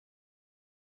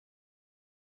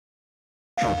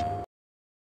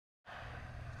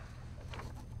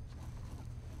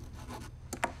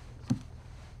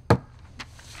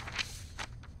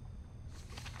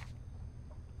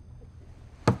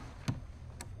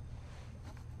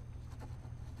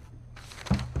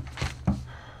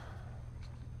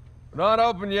Not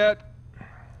open yet.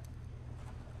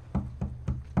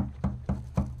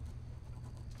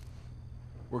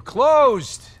 We're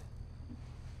closed.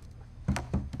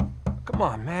 Come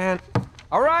on, man.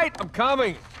 All right, I'm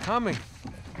coming. Coming.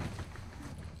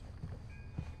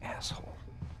 Asshole.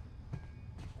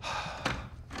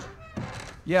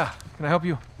 Yeah, can I help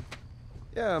you?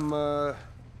 Yeah, I'm,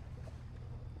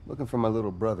 looking for my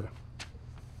little brother.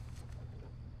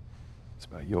 It's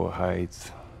about your height,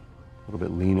 a little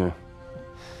bit leaner.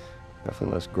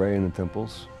 Definitely less gray in the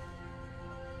temples.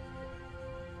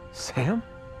 Sam?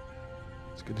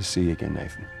 It's good to see you again,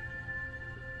 Nathan.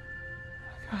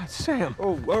 God, Sam.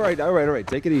 Oh, all right.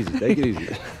 Take it easy, take it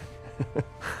easy.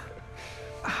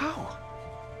 How?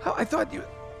 How? I thought you...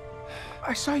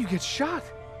 I saw you get shot.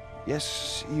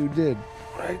 Yes, you did.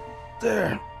 Right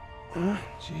there. Huh?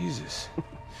 Jesus.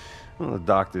 Well, the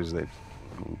doctors,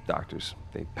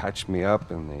 they patched me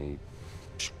up and they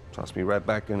tossed me right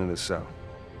back into the cell.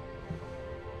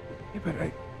 Yeah, but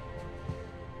I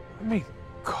made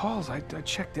calls. I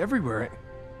checked everywhere.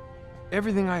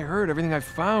 Everything I heard, everything I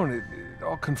found, it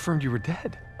all confirmed you were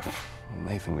dead.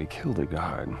 Nathan, we killed a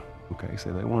guard. Okay,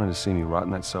 so they wanted to see me rot in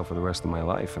that cell for the rest of my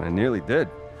life, and I nearly did.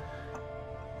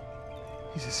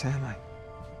 Jesus, Sam, man,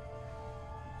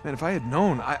 if I had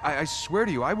known, I swear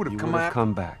to you, I would have come out. You would have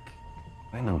come back.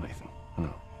 I know, Nathan. I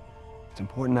know. What's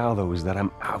important now, though, is that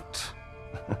I'm out.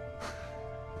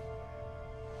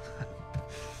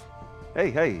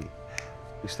 Hey,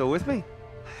 you still with me?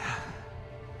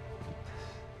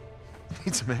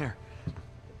 Need some air.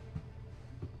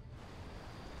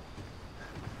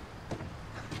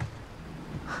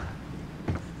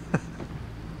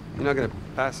 You're not gonna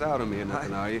pass out on me or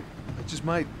nothing, are you? I just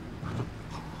might.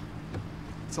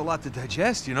 It's a lot to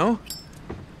digest, you know?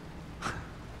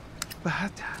 But how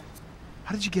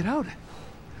did you get out?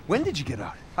 When did you get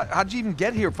out? How'd you even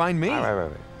get here, find me? All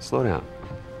right. Slow down.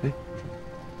 Hey,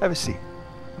 have a seat.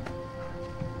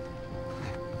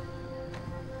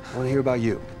 I want to hear about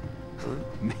you.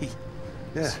 Me?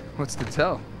 Yeah. What's to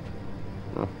tell?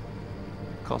 Well,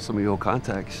 call some of your old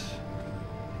contacts.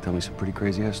 Tell me some pretty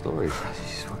crazy-ass stories.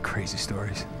 Jeez, what crazy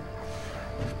stories.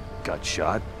 Got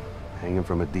shot, hanging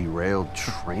from a derailed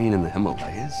train in the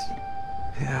Himalayas.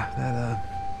 Yeah,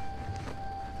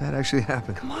 that actually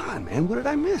happened. Come on, man, what did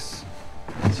I miss?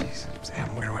 Jeez,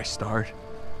 Sam, where do I start?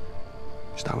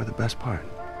 Start with the best part.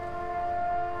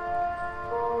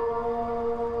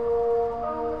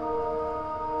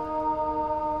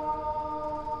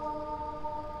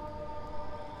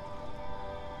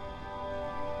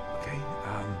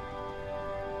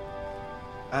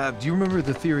 Do you remember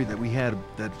the theory that we had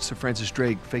that Sir Francis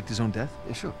Drake faked his own death?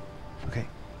 Yeah, sure. Okay,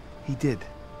 he did.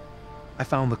 I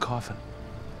found the coffin.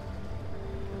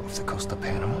 Off the coast of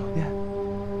Panama?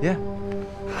 Yeah.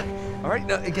 All right,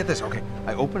 now get this. Okay,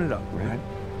 I open it up, right?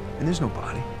 And there's no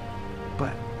body,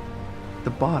 but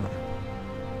the bottom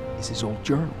is his old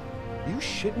journal. Are you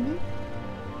shitting me?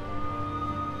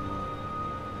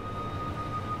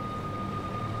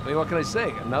 I mean, what can I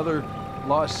say? Another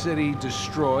lost city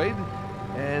destroyed,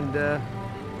 and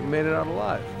we made it out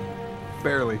alive.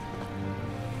 Barely.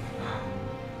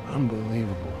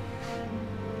 Unbelievable.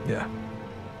 Yeah,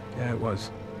 it was.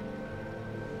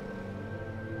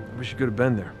 I wish you could have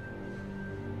been there.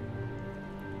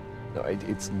 No,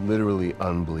 it's literally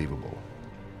unbelievable.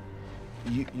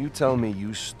 You tell me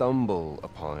you stumble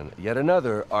upon yet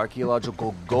another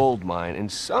archaeological gold mine,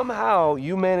 and somehow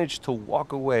you manage to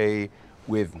walk away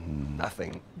with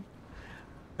nothing.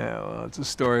 Yeah, well, it's a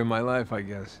story of my life, I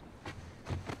guess.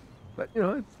 But, you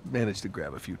know, I managed to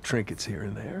grab a few trinkets here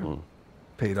and there.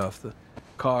 Paid off the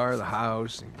car, the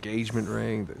house, engagement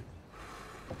ring, the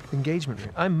engagement ring.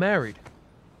 I'm married.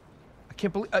 I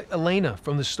can't believe... Elena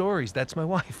from the stories, that's my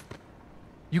wife.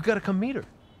 You gotta come meet her.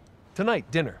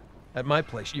 Tonight, dinner, at my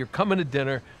place. You're coming to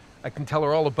dinner. I can tell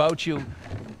her all about you.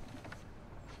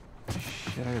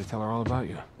 Shit, I gotta tell her all about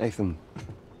you. Nathan,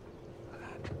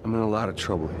 I'm in a lot of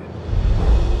trouble here.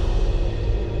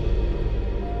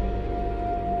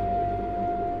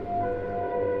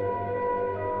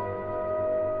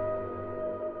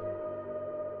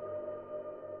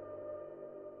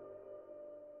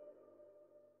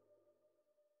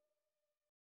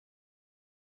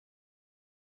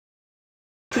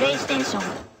 PlayStation